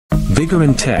Bigger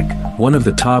in tech, one of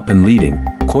the top and leading,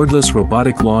 cordless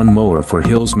robotic lawn mower for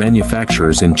hills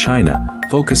manufacturers in China,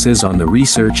 focuses on the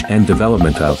research and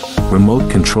development of remote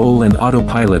control and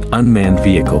autopilot unmanned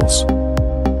vehicles.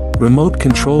 Remote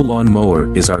control lawn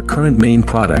mower is our current main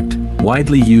product,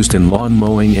 widely used in lawn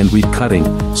mowing and weed cutting,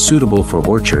 suitable for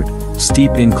orchard,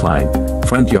 steep incline,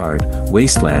 front yard,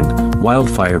 wasteland,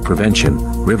 wildfire prevention,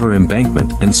 river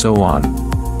embankment, and so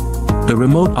on. The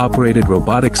remote-operated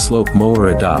robotic slope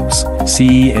mower adopts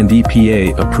CE and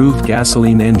EPA-approved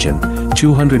gasoline engine,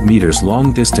 200 meters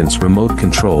long-distance remote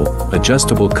control,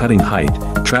 adjustable cutting height,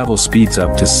 travel speeds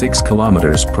up to 6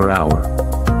 kilometers per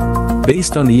hour.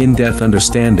 Based on the in-depth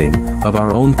understanding of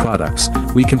our own products,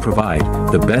 we can provide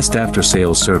the best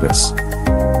after-sales service.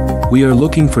 We are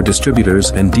looking for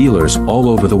distributors and dealers all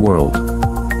over the world.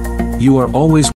 You are always